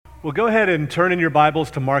Well, go ahead and turn in your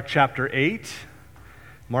Bibles to Mark chapter 8.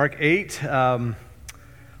 Mark 8.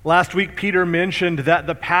 Last week, Peter mentioned that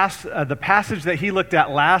the passage that he looked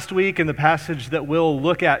at last week and the passage that we'll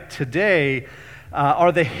look at today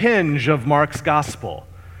are the hinge of Mark's gospel.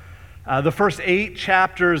 The first 8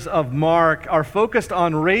 chapters of Mark are focused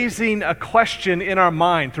on raising a question in our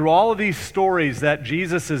mind through all of these stories that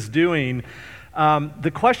Jesus is doing.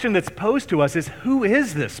 The question that's posed to us is, who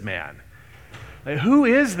is this man? Who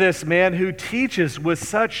is this man who teaches with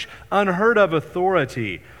such unheard of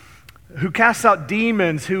authority, who casts out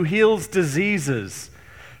demons, who heals diseases?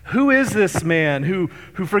 Who is this man who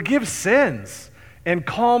forgives sins and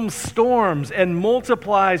calms storms and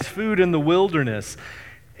multiplies food in the wilderness?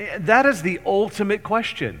 That is the ultimate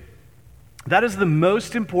question. That is the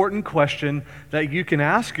most important question that you can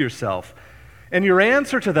ask yourself. And your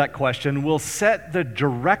answer to that question will set the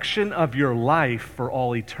direction of your life for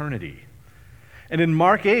all eternity. And in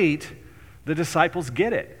Mark 8, the disciples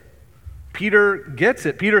get it. Peter gets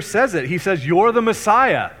it. Peter says it. He says, "You're the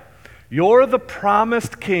Messiah. You're the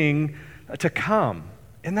promised king to come."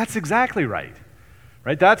 And that's exactly right.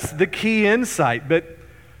 Right? That's the key insight. But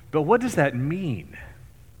what does that mean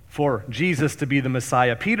for Jesus to be the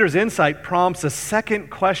Messiah? Peter's insight prompts a second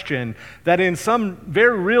question that in some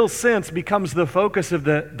very real sense becomes the focus of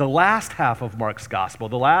the last half of Mark's gospel,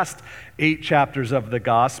 the last 8 chapters of the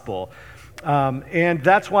gospel. And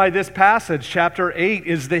that's why this passage, chapter 8,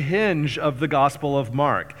 is the hinge of the Gospel of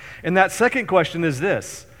Mark. And that second question is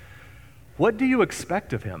this: what do you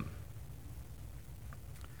expect of him?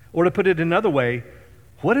 Or to put it another way,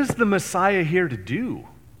 what is the Messiah here to do?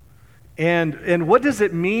 And what does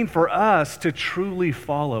it mean for us to truly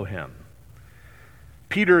follow him?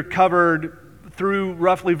 Peter covered through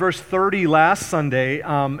roughly verse 30 last Sunday,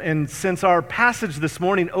 and since our passage this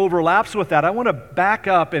morning overlaps with that, I want to back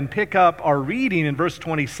up and pick up our reading in verse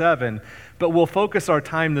 27, but we'll focus our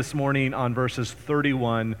time this morning on verses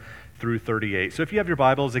 31 through 38. So if you have your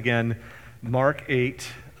Bibles, again, Mark 8,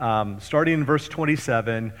 starting in verse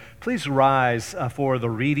 27, please rise for the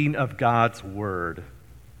reading of God's Word.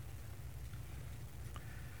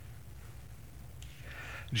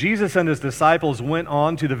 Jesus and his disciples went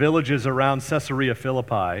on to the villages around Caesarea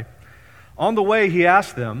Philippi. On the way, he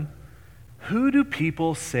asked them, "Who do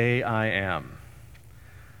people say I am?"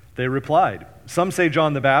 They replied, "Some say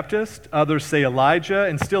John the Baptist, others say Elijah,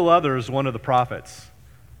 and still others one of the prophets."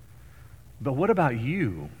 "But what about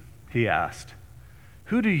you?" he asked.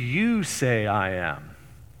 "Who do you say I am?"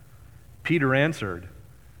 Peter answered,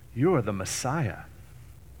 "You are the Messiah."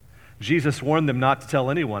 Jesus warned them not to tell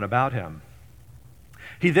anyone about him.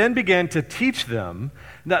 He then began to teach them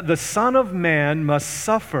that the Son of Man must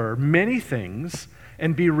suffer many things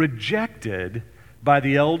and be rejected by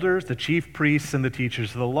the elders, the chief priests, and the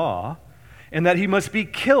teachers of the law, and that he must be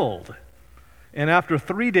killed and after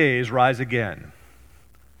 3 days rise again.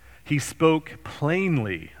 He spoke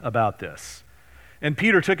plainly about this, and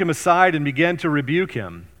Peter took him aside and began to rebuke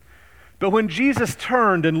him. But when Jesus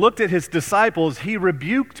turned and looked at his disciples, he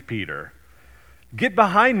rebuked Peter. "Get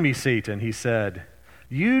behind me, Satan," he said.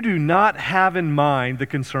 "You do not have in mind the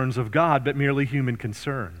concerns of God, but merely human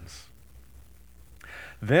concerns."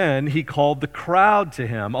 Then he called the crowd to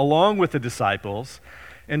him, along with the disciples,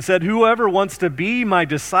 and said, "Whoever wants to be my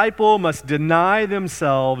disciple must deny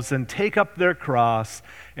themselves and take up their cross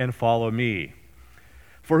and follow me.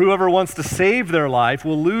 For whoever wants to save their life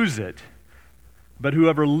will lose it, but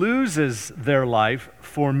whoever loses their life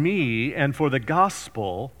for me and for the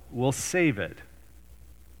gospel will save it.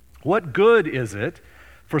 What good is it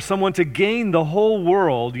for someone to gain the whole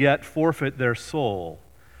world yet forfeit their soul?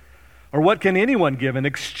 Or what can anyone give in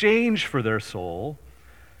exchange for their soul?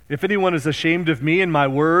 If anyone is ashamed of me and my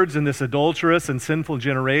words in this adulterous and sinful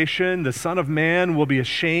generation, the Son of Man will be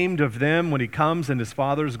ashamed of them when he comes in his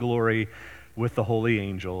Father's glory with the holy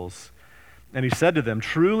angels." And he said to them,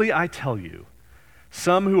 "Truly I tell you,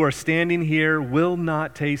 some who are standing here will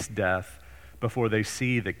not taste death before they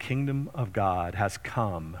see the kingdom of God has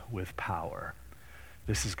come with power."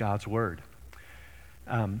 This is God's word.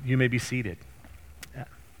 You may be seated.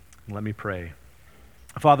 Let me pray.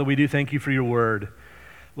 Father, we do thank you for your word.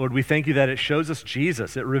 Lord, we thank you that it shows us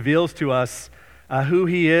Jesus. It reveals to us who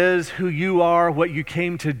he is, who you are, what you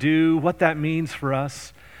came to do, what that means for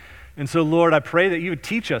us. And so, Lord, I pray that you would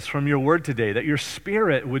teach us from your word today, that your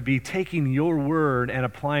Spirit would be taking your word and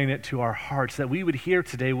applying it to our hearts, that we would hear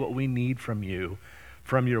today what we need from you,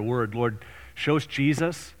 from your word. Lord, show us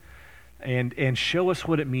Jesus. And show us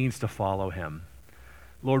what it means to follow him.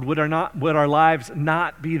 Lord, would our lives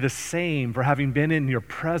not be the same for having been in your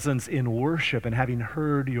presence in worship and having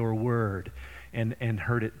heard your word and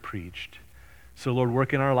heard it preached? So, Lord,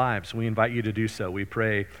 work in our lives. We invite you to do so. We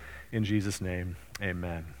pray in Jesus' name.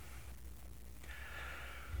 Amen.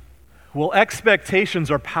 Well, expectations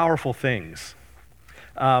are powerful things.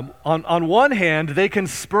 On one hand, they can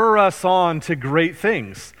spur us on to great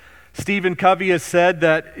things. Stephen Covey has said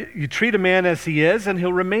that you treat a man as he is, and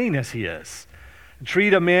he'll remain as he is.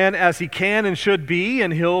 Treat a man as he can and should be,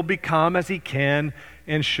 and he'll become as he can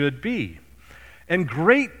and should be. And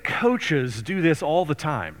great coaches do this all the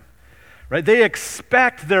time, right? They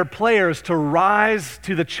expect their players to rise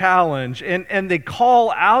to the challenge, and they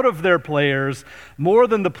call out of their players more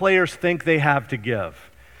than the players think they have to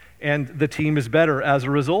give. And the team is better as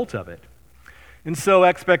a result of it. And so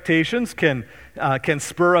expectations can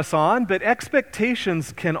spur us on, but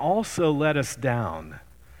expectations can also let us down,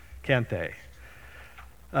 can't they?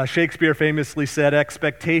 Shakespeare famously said,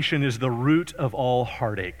 "Expectation is the root of all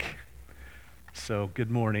heartache." So good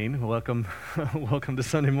morning, welcome to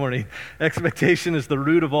Sunday morning. Expectation is the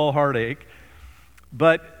root of all heartache.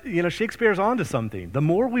 But, Shakespeare's onto something. The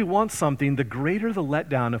more we want something, the greater the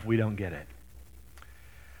letdown if we don't get it.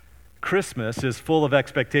 Christmas is full of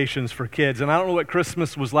expectations for kids, and I don't know what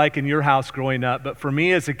Christmas was like in your house growing up, but for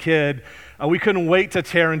me as a kid, we couldn't wait to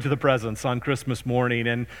tear into the presents on Christmas morning.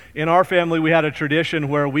 And in our family, we had a tradition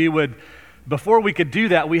where we would, before we could do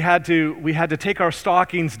that, we had to take our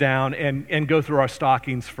stockings down and go through our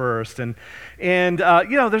stockings first. And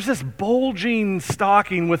there's this bulging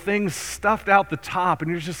stocking with things stuffed out the top, and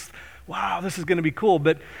you're just, wow, this is going to be cool.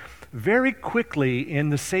 But very quickly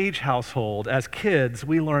in the Sage household, as kids,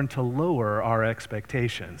 we learned to lower our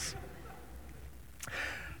expectations.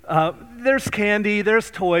 There's candy, there's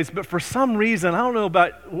toys, but for some reason, I don't know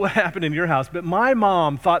about what happened in your house, but my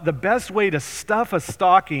mom thought the best way to stuff a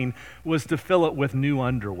stocking was to fill it with new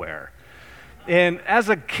underwear. And as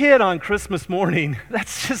a kid on Christmas morning,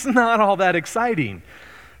 that's just not all that exciting.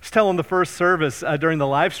 I was telling the first service during the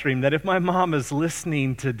live stream that if my mom is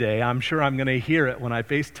listening today, I'm sure I'm going to hear it when I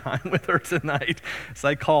FaceTime with her tonight as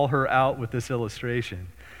I call her out with this illustration.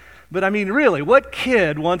 But I mean, really, what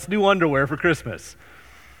kid wants new underwear for Christmas?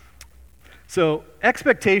 So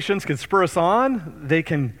expectations can spur us on, they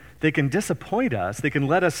can disappoint us, they can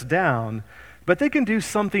let us down, but they can do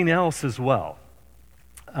something else as well.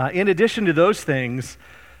 In addition to those things,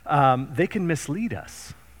 they can mislead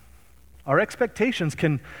us. Our expectations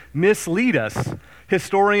can mislead us.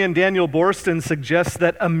 Historian Daniel Boorstin suggests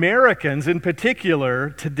that Americans in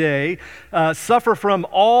particular today suffer from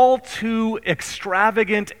all too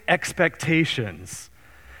extravagant expectations.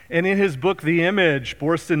 And in his book, The Image,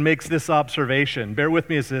 Boorstin makes this observation. Bear with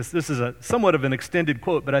me as this is a somewhat of an extended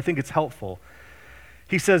quote, but I think it's helpful.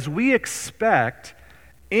 He says, "We expect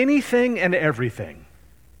anything and everything.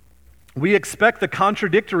 We expect the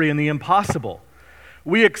contradictory and the impossible.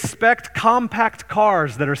 We expect compact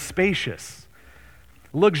cars that are spacious,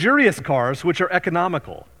 luxurious cars which are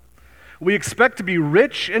economical. We expect to be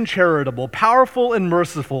rich and charitable, powerful and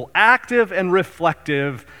merciful, active and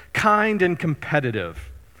reflective, kind and competitive.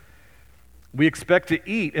 We expect to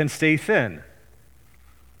eat and stay thin."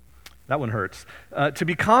 That one hurts. "To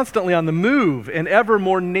be constantly on the move and ever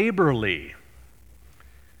more neighborly.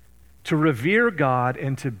 To revere God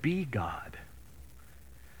and to be God.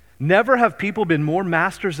 Never have people been more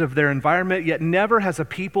masters of their environment, yet never has a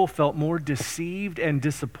people felt more deceived and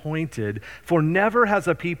disappointed, for never has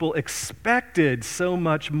a people expected so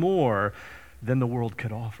much more than the world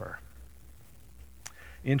could offer."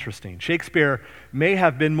 Interesting. Shakespeare may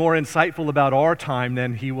have been more insightful about our time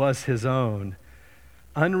than he was his own.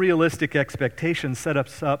 Unrealistic expectations set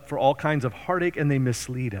us up for all kinds of heartache, and they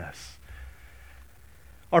mislead us.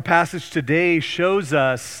 Our passage today shows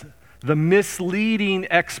us the misleading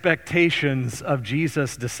expectations of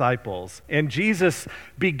Jesus' disciples. And Jesus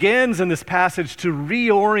begins in this passage to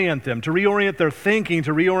reorient them, to reorient their thinking,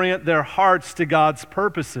 to reorient their hearts to God's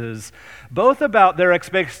purposes, both about their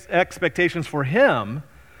expectations for him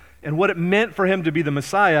and what it meant for him to be the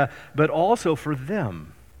Messiah, but also for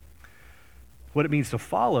them, what it means to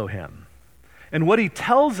follow him. And what he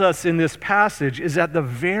tells us in this passage is at the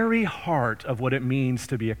very heart of what it means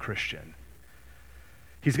to be a Christian.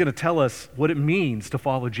 He's going to tell us what it means to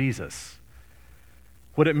follow Jesus,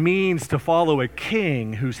 what it means to follow a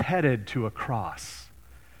king who's headed to a cross.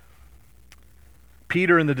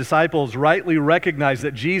 Peter and the disciples rightly recognized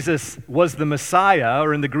that Jesus was the Messiah,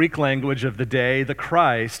 or in the Greek language of the day, the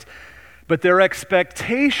Christ, but their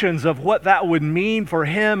expectations of what that would mean for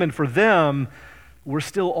him and for them were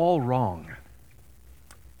still all wrong.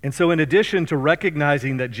 And so in addition to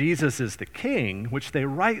recognizing that Jesus is the king, which they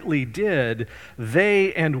rightly did,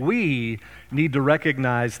 they and we need to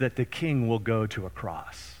recognize that the king will go to a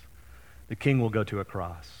cross. The king will go to a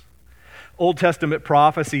cross. Old Testament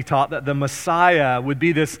prophecy taught that the Messiah would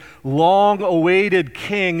be this long-awaited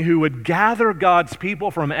king who would gather God's people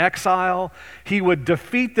from exile. He would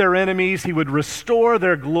defeat their enemies. He would restore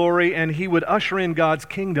their glory, and he would usher in God's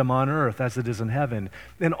kingdom on earth as it is in heaven.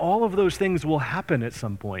 And all of those things will happen at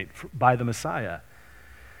some point by the Messiah.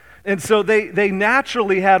 And so they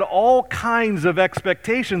naturally had all kinds of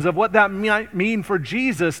expectations of what that might mean for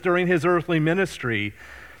Jesus during his earthly ministry.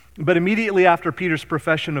 But immediately after Peter's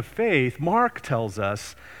profession of faith, Mark tells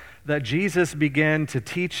us that Jesus began to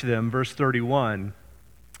teach them, verse 31,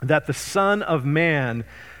 that the Son of Man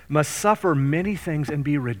must suffer many things and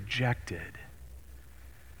be rejected,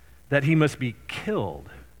 that he must be killed,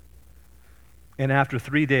 and after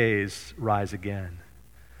 3 days rise again.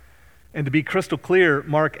 And to be crystal clear,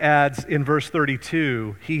 Mark adds in verse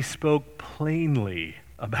 32, he spoke plainly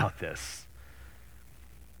about this.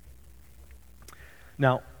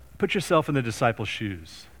 Now, put yourself in the disciples'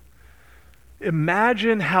 shoes.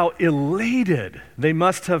 Imagine how elated they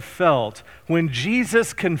must have felt when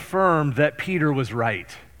Jesus confirmed that Peter was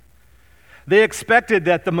right. They expected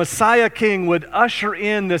that the Messiah King would usher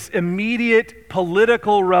in this immediate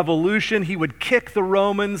political revolution. He would kick the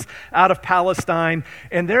Romans out of Palestine.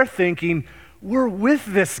 And they're thinking, we're with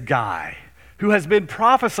this guy who has been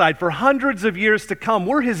prophesied for hundreds of years to come.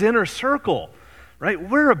 We're his inner circle, right?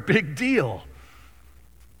 We're a big deal.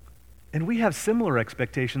 And we have similar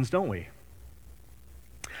expectations, don't we?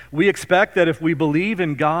 We expect that if we believe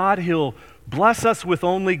in God, he'll bless us with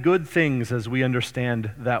only good things as we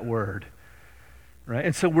understand that word. Right?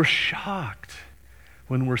 And so we're shocked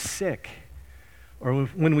when we're sick or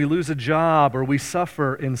when we lose a job or we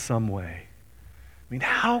suffer in some way. I mean,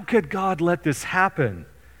 how could God let this happen?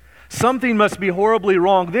 Something must be horribly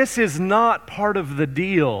wrong. This is not part of the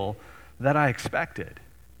deal that I expected.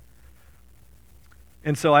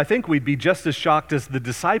 And so I think we'd be just as shocked as the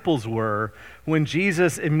disciples were when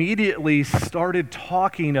Jesus immediately started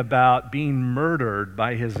talking about being murdered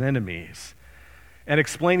by his enemies and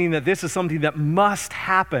explaining that this is something that must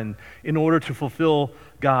happen in order to fulfill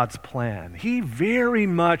God's plan. He very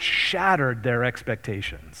much shattered their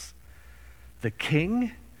expectations. The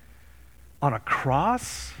king on a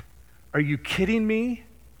cross? Are you kidding me?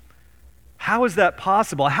 How is that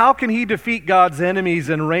possible? How can he defeat God's enemies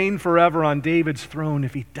and reign forever on David's throne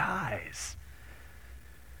if he dies?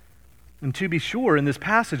 And to be sure, in this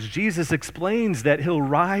passage, Jesus explains that he'll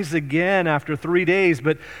rise again after 3 days,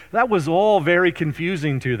 but that was all very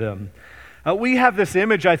confusing to them. We have this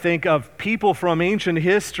image, I think, of people from ancient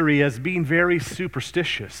history as being very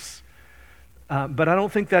superstitious, but I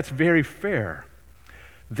don't think that's very fair.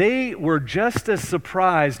 They were just as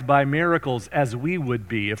surprised by miracles as we would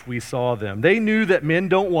be if we saw them. They knew that men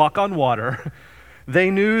don't walk on water. They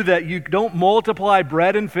knew that you don't multiply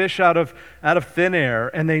bread and fish out of thin air.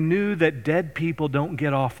 And they knew that dead people don't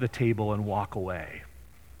get off the table and walk away.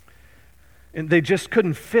 And they just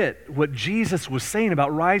couldn't fit what Jesus was saying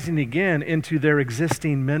about rising again into their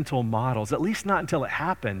existing mental models, at least not until it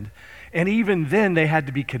happened. And even then, they had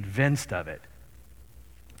to be convinced of it.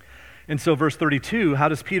 And so verse 32, how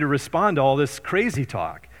does Peter respond to all this crazy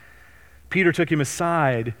talk? Peter took him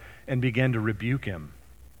aside and began to rebuke him.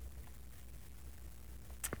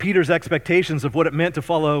 Peter's expectations of what it meant to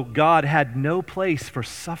follow God had no place for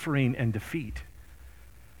suffering and defeat.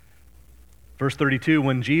 Verse 32,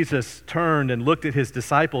 when Jesus turned and looked at his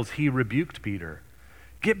disciples, he rebuked Peter.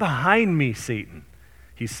 "Get behind me, Satan,"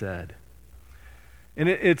 he said. And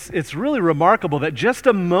it's really remarkable that just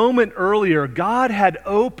a moment earlier, God had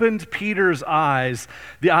opened Peter's eyes,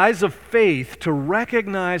 the eyes of faith, to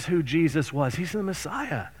recognize who Jesus was. He's the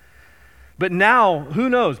Messiah. But now, who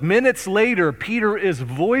knows, minutes later, Peter is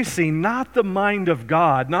voicing not the mind of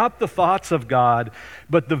God, not the thoughts of God,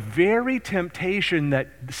 but the very temptation that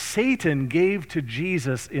Satan gave to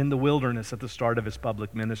Jesus in the wilderness at the start of his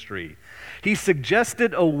public ministry. He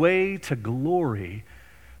suggested a way to glory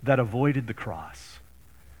that avoided the cross.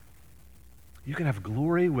 You can have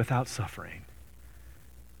glory without suffering.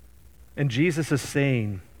 And Jesus is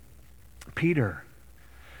saying, Peter,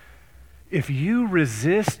 if you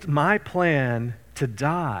resist my plan to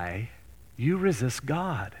die, you resist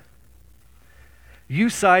God. You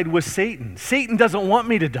side with Satan. Satan doesn't want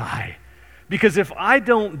me to die, because if I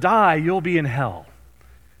don't die, you'll be in hell.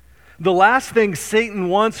 The last thing Satan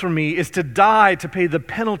wants from me is to die to pay the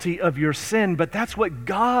penalty of your sin, but that's what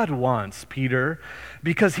God wants, Peter,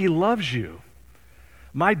 because he loves you.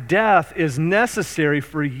 My death is necessary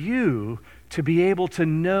for you to be able to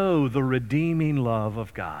know the redeeming love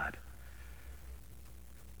of God.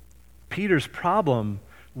 Peter's problem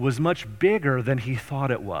was much bigger than he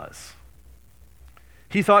thought it was.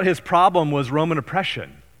 He thought his problem was Roman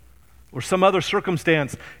oppression. or some other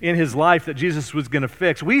circumstance in his life that Jesus was going to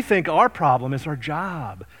fix. We think our problem is our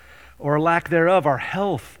job or lack thereof, our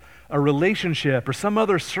health, a relationship, or some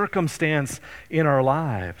other circumstance in our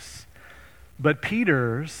lives. But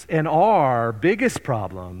Peter's and our biggest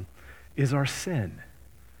problem is our sin.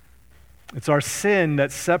 It's our sin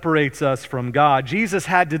that separates us from God. Jesus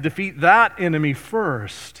had to defeat that enemy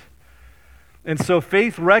first. And so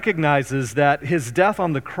faith recognizes that his death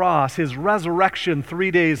on the cross, his resurrection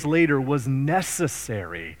 3 days later, was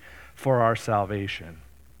necessary for our salvation.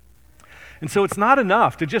 And so it's not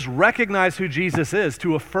enough to just recognize who Jesus is,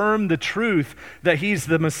 to affirm the truth that he's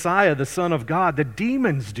the Messiah, the Son of God. The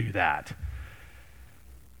demons do that.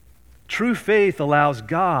 True faith allows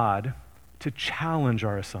God to challenge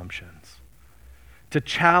our assumptions, to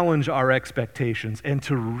challenge our expectations, and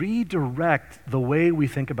to redirect the way we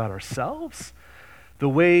think about ourselves, the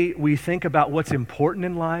way we think about what's important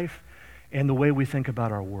in life, and the way we think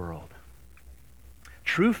about our world.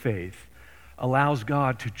 True faith allows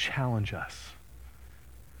God to challenge us,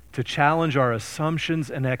 to challenge our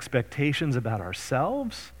assumptions and expectations about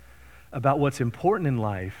ourselves, about what's important in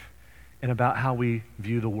life, and about how we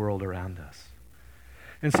view the world around us.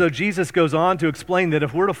 And so Jesus goes on to explain that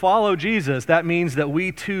if we're to follow Jesus, that means that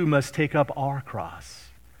we too must take up our cross.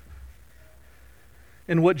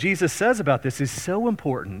 And what Jesus says about this is so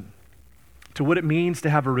important to what it means to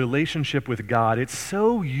have a relationship with God. It's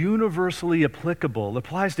so universally applicable,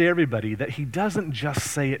 applies to everybody, that he doesn't just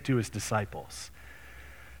say it to his disciples.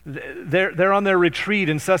 They're on their retreat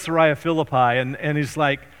in Caesarea Philippi, and he's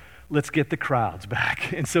like, let's get the crowds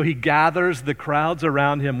back. And so he gathers the crowds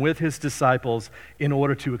around him with his disciples in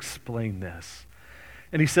order to explain this.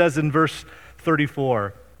 And he says in verse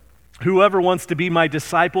 34, whoever wants to be my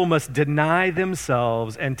disciple must deny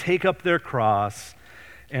themselves and take up their cross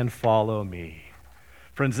and follow me.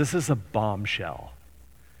 Friends, this is a bombshell.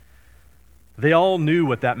 They all knew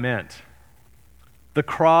what that meant. The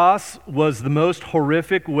cross was the most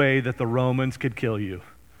horrific way that the Romans could kill you,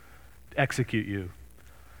 execute you.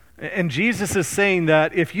 And Jesus is saying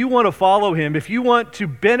that if you want to follow him, if you want to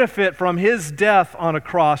benefit from his death on a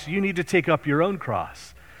cross, you need to take up your own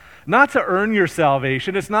cross. Not to earn your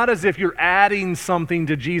salvation. It's not as if you're adding something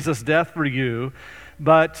to Jesus' death for you,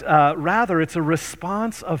 but rather it's a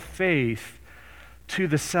response of faith to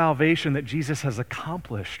the salvation that Jesus has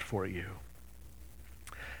accomplished for you.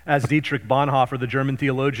 As Dietrich Bonhoeffer, the German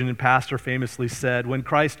theologian and pastor, famously said, when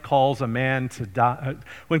Christ calls a man to die,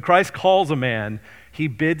 he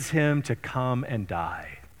bids him to come and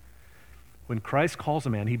die. When Christ calls a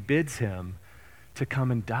man, he bids him to come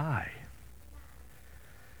and die.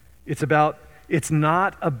 It's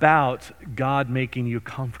not about God making you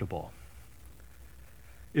comfortable.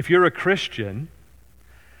 If you're a Christian,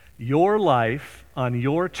 your life on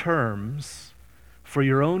your terms for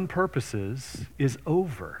your own purposes is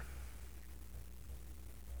over.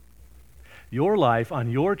 Your life on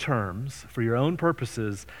your terms for your own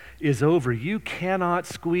purposes is over. You cannot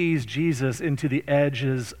squeeze Jesus into the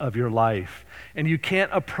edges of your life, and you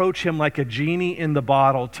can't approach him like a genie in the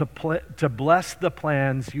bottle to bless the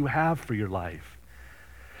plans you have for your life.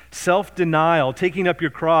 Self-denial, taking up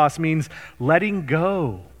your cross, means letting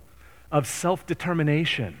go of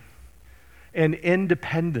self-determination and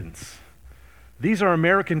independence. These are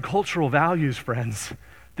American cultural values, friends.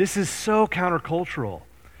 This is so countercultural.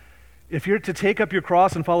 If you're to take up your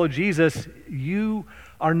cross and follow Jesus, you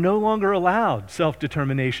are no longer allowed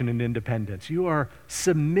self-determination and independence. You are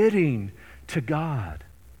submitting to God.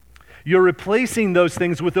 You're replacing those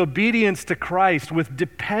things with obedience to Christ, with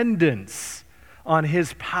dependence on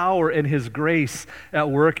his power and his grace at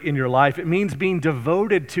work in your life. It means being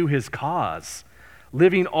devoted to his cause,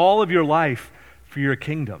 living all of your life for your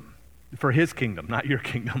kingdom, for his kingdom, not your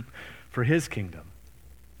kingdom, for his kingdom.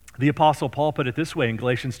 The Apostle Paul put it this way in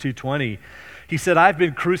Galatians 2:20. He said, I've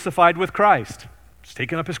been crucified with Christ. He's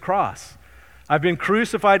taken up his cross. I've been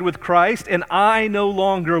crucified with Christ, and I no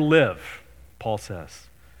longer live, Paul says,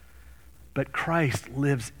 but Christ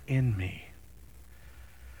lives in me.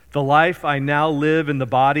 The life I now live in the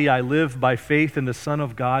body, I live by faith in the Son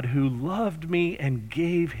of God who loved me and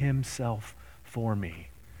gave himself for me.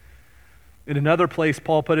 In another place,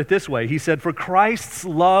 Paul put it this way. He said, for Christ's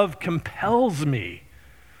love compels me.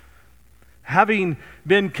 Having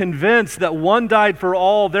been convinced that one died for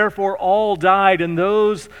all, therefore all died, and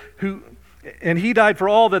he died for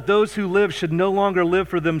all, that those who live should no longer live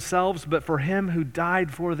for themselves, but for him who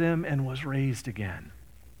died for them and was raised again.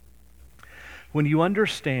 When you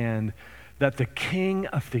understand that the King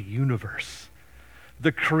of the universe,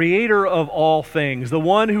 the creator of all things, the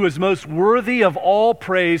one who is most worthy of all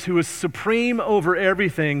praise, who is supreme over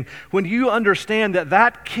everything, when you understand that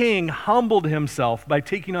that king humbled himself by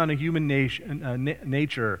taking on a human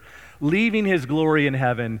nature, leaving his glory in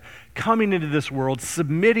heaven, coming into this world,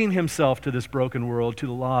 submitting himself to this broken world, to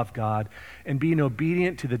the law of God, and being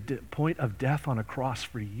obedient to the point of death on a cross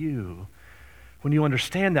for you, when you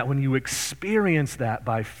understand that, when you experience that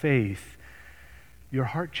by faith, your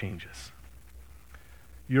heart changes.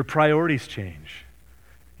 Your priorities change.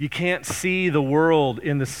 You can't see the world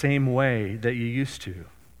in the same way that you used to.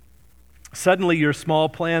 Suddenly, your small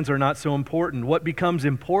plans are not so important. What becomes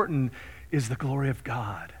important is the glory of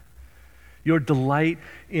God, your delight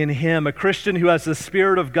in Him. A Christian who has the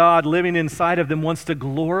Spirit of God living inside of them wants to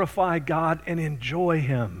glorify God and enjoy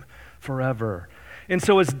Him forever. And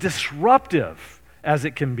so, as disruptive as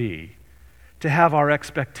it can be to have our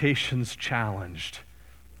expectations challenged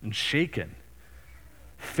and shaken,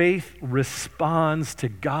 faith responds to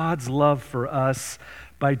God's love for us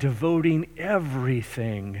by devoting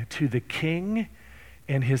everything to the King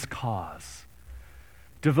and His cause.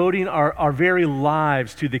 Devoting our very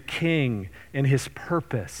lives to the King and His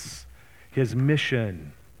purpose, His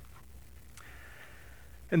mission.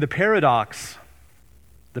 And the paradox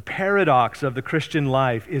of the Christian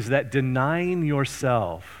life is that denying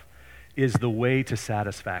yourself is the way to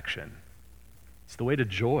satisfaction. It's the way to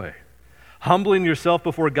joy. Humbling yourself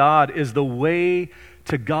before God is the way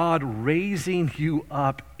to God raising you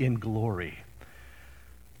up in glory.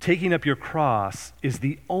 Taking up your cross is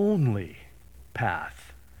the only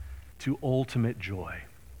path to ultimate joy.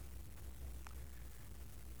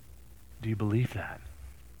 Do you believe that?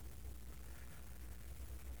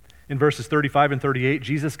 In verses 35 and 38,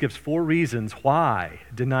 Jesus gives 4 reasons why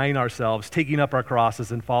denying ourselves, taking up our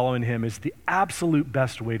crosses, and following Him is the absolute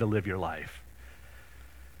best way to live your life.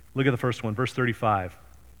 Look at the first one, verse 35.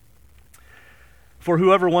 For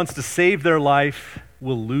whoever wants to save their life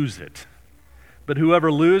will lose it, but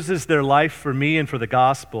whoever loses their life for me and for the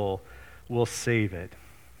gospel will save it.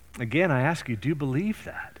 Again, I ask you, do you believe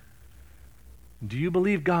that? Do you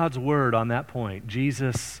believe God's word on that point,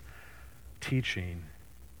 Jesus' teaching?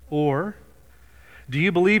 Or do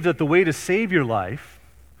you believe that the way to save your life,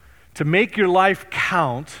 to make your life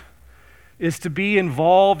count, is to be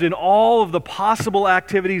involved in all of the possible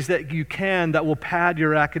activities that you can that will pad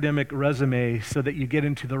your academic resume so that you get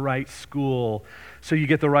into the right school, so you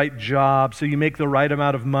get the right job, so you make the right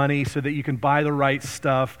amount of money, so that you can buy the right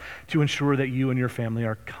stuff to ensure that you and your family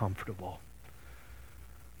are comfortable?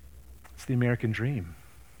 It's the American dream.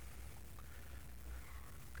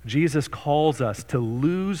 Jesus calls us to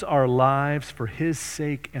lose our lives for His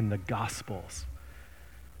sake and the gospel's.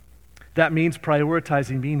 That means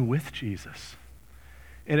prioritizing being with Jesus.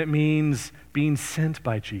 And it means being sent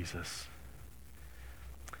by Jesus.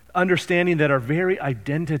 Understanding that our very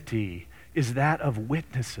identity is that of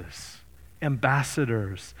witnesses,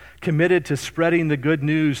 ambassadors, committed to spreading the good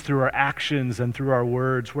news through our actions and through our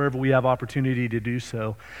words, wherever we have opportunity to do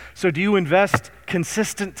so. So do you invest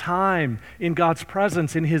consistent time in God's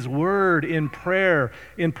presence, in His Word, in prayer,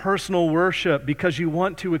 in personal worship, because you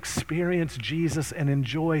want to experience Jesus and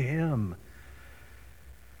enjoy Him?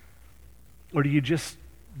 Or do you just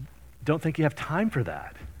don't think you have time for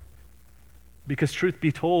that? Because truth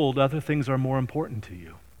be told, other things are more important to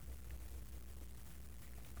you.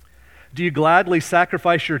 Do you gladly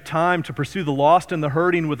sacrifice your time to pursue the lost and the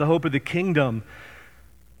hurting with the hope of the kingdom?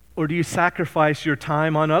 Or do you sacrifice your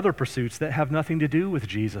time on other pursuits that have nothing to do with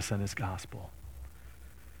Jesus and His gospel?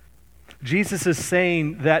 Jesus is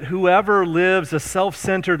saying that whoever lives a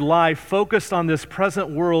self-centered life focused on this present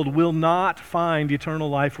world will not find eternal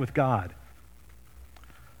life with God.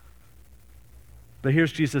 But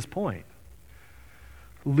here's Jesus' point.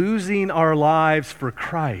 Losing our lives for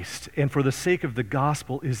Christ and for the sake of the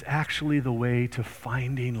gospel is actually the way to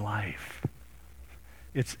finding life.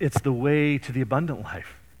 It's the way to the abundant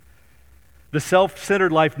life. The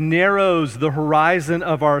self-centered life narrows the horizon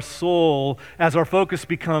of our soul as our focus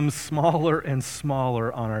becomes smaller and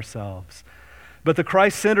smaller on ourselves. But the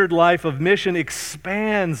Christ-centered life of mission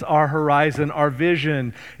expands our horizon, our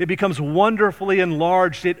vision. It becomes wonderfully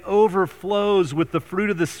enlarged. It overflows with the fruit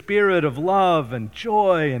of the Spirit of love and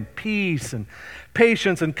joy and peace and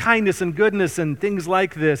patience and kindness and goodness and things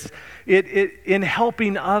like this. In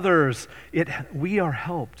helping others, we are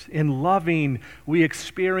helped. In loving, we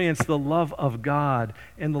experience the love of God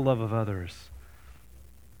and the love of others.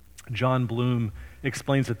 John Bloom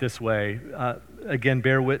explains it this way. Again,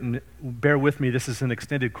 bear with me. This is an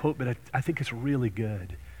extended quote, but I think it's really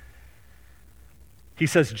good. He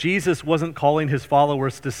says Jesus wasn't calling his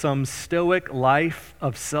followers to some stoic life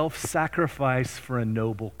of self-sacrifice for a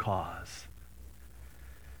noble cause.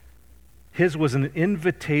 His was an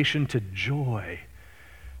invitation to joy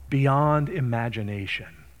beyond imagination.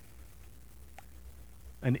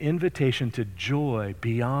 An invitation to joy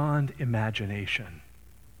beyond imagination.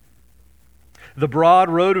 The broad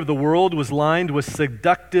road of the world was lined with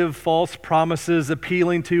seductive false promises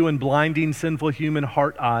appealing to and blinding sinful human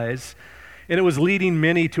heart eyes, and it was leading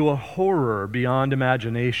many to a horror beyond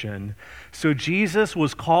imagination. So Jesus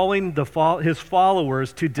was calling his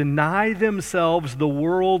followers to deny themselves the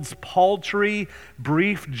world's paltry,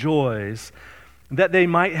 brief joys, that they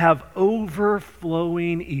might have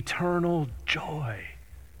overflowing eternal joy.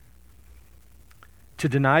 To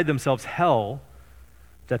deny themselves hell,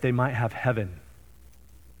 that they might have heaven.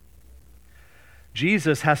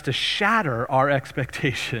 Jesus has to shatter our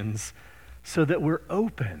expectations so that we're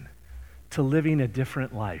open to living a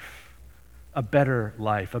different life, a better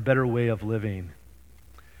way of living.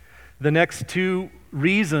 The next two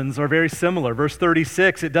reasons are very similar. Verse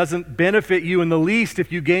 36, it doesn't benefit you in the least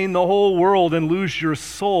if you gain the whole world and lose your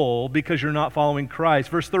soul because you're not following Christ.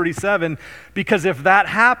 Verse 37, because if that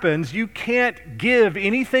happens, you can't give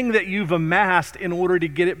anything that you've amassed in order to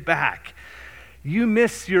get it back. You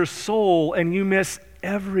miss your soul and you miss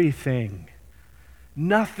everything.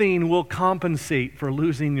 Nothing will compensate for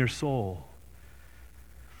losing your soul.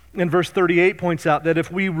 And verse 38 points out that if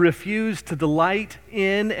we refuse to delight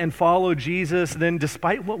in and follow Jesus, then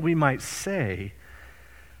despite what we might say,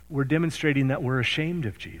 we're demonstrating that we're ashamed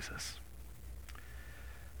of Jesus.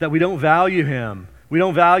 That we don't value him. We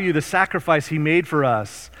don't value the sacrifice he made for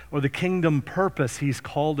us or the kingdom purpose he's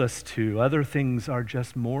called us to. Other things are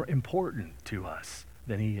just more important to us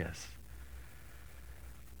than he is.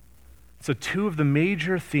 So two of the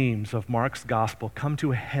major themes of Mark's gospel come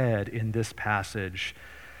to a head in this passage.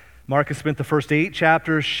 Mark has spent the first 8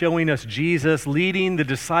 chapters showing us Jesus leading the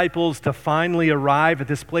disciples to finally arrive at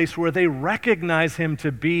this place where they recognize him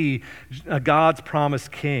to be God's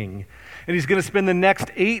promised king. And he's going to spend the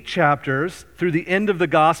next 8 chapters through the end of the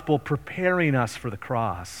gospel preparing us for the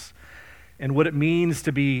cross and what it means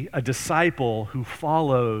to be a disciple who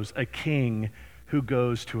follows a king who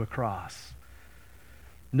goes to a cross.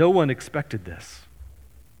 No one expected this.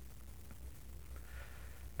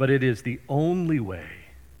 But it is the only way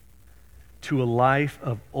to a life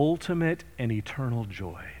of ultimate and eternal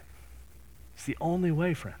joy. It's the only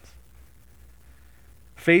way, friends.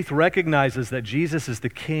 Faith recognizes that Jesus is the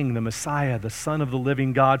King, the Messiah, the Son of the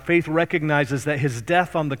living God. Faith recognizes that his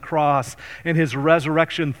death on the cross and his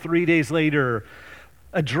resurrection 3 days later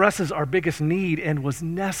addresses our biggest need and was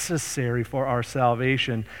necessary for our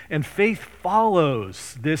salvation. And faith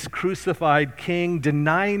follows this crucified King,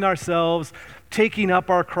 denying ourselves, taking up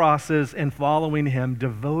our crosses and following him,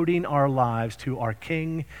 devoting our lives to our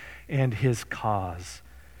King and his cause.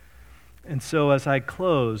 And so as I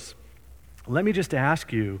close, let me just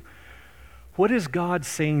ask you, what is God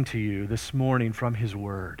saying to you this morning from his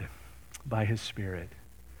word, by his Spirit?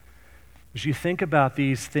 As you think about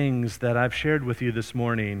these things that I've shared with you this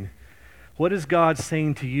morning, what is God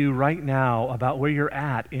saying to you right now about where you're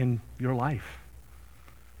at in your life?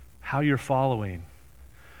 How you're following?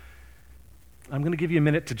 I'm going to give you a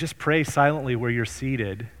minute to just pray silently where you're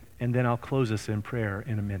seated, and then I'll close us in prayer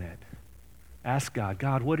in a minute. Ask God,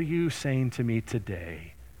 God, what are you saying to me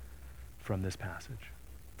today from this passage?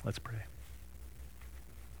 Let's pray.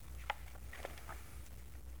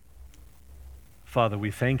 Father,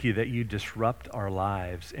 we thank you that you disrupt our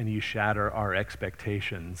lives and you shatter our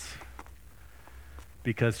expectations.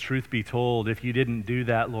 Because truth be told, if you didn't do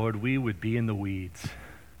that, Lord, we would be in the weeds.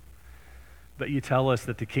 But you tell us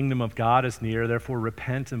that the kingdom of God is near, therefore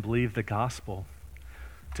repent and believe the gospel.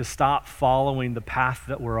 To stop following the path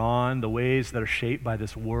that we're on, the ways that are shaped by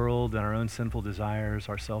this world and our own sinful desires,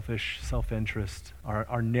 our selfish self-interest,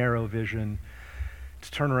 our narrow vision.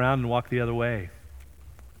 To turn around and walk the other way.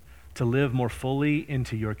 To live more fully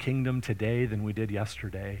into your kingdom today than we did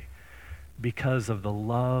yesterday because of the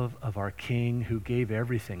love of our King who gave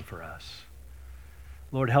everything for us.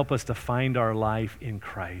 Lord, help us to find our life in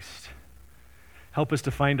Christ. Help us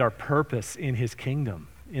to find our purpose in his kingdom,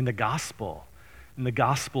 in the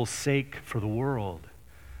gospel's sake for the world.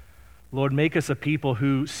 Lord, make us a people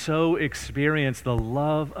who so experience the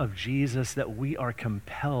love of Jesus that we are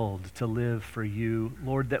compelled to live for you.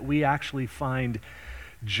 Lord, that we actually find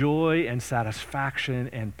joy and satisfaction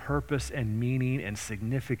and purpose and meaning and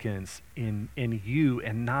significance in you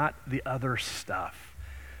and not the other stuff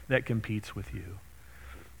that competes with you.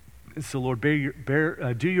 And so, Lord,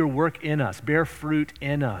 do your work in us. Bear fruit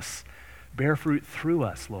in us. Bear fruit through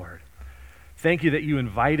us, Lord. Thank you that you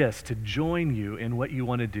invite us to join you in what you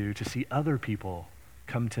want to do to see other people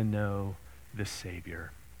come to know this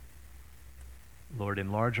Savior. Lord,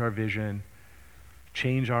 enlarge our vision,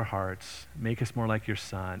 change our hearts, make us more like your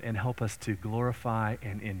Son, and help us to glorify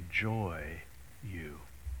and enjoy you.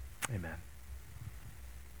 Amen.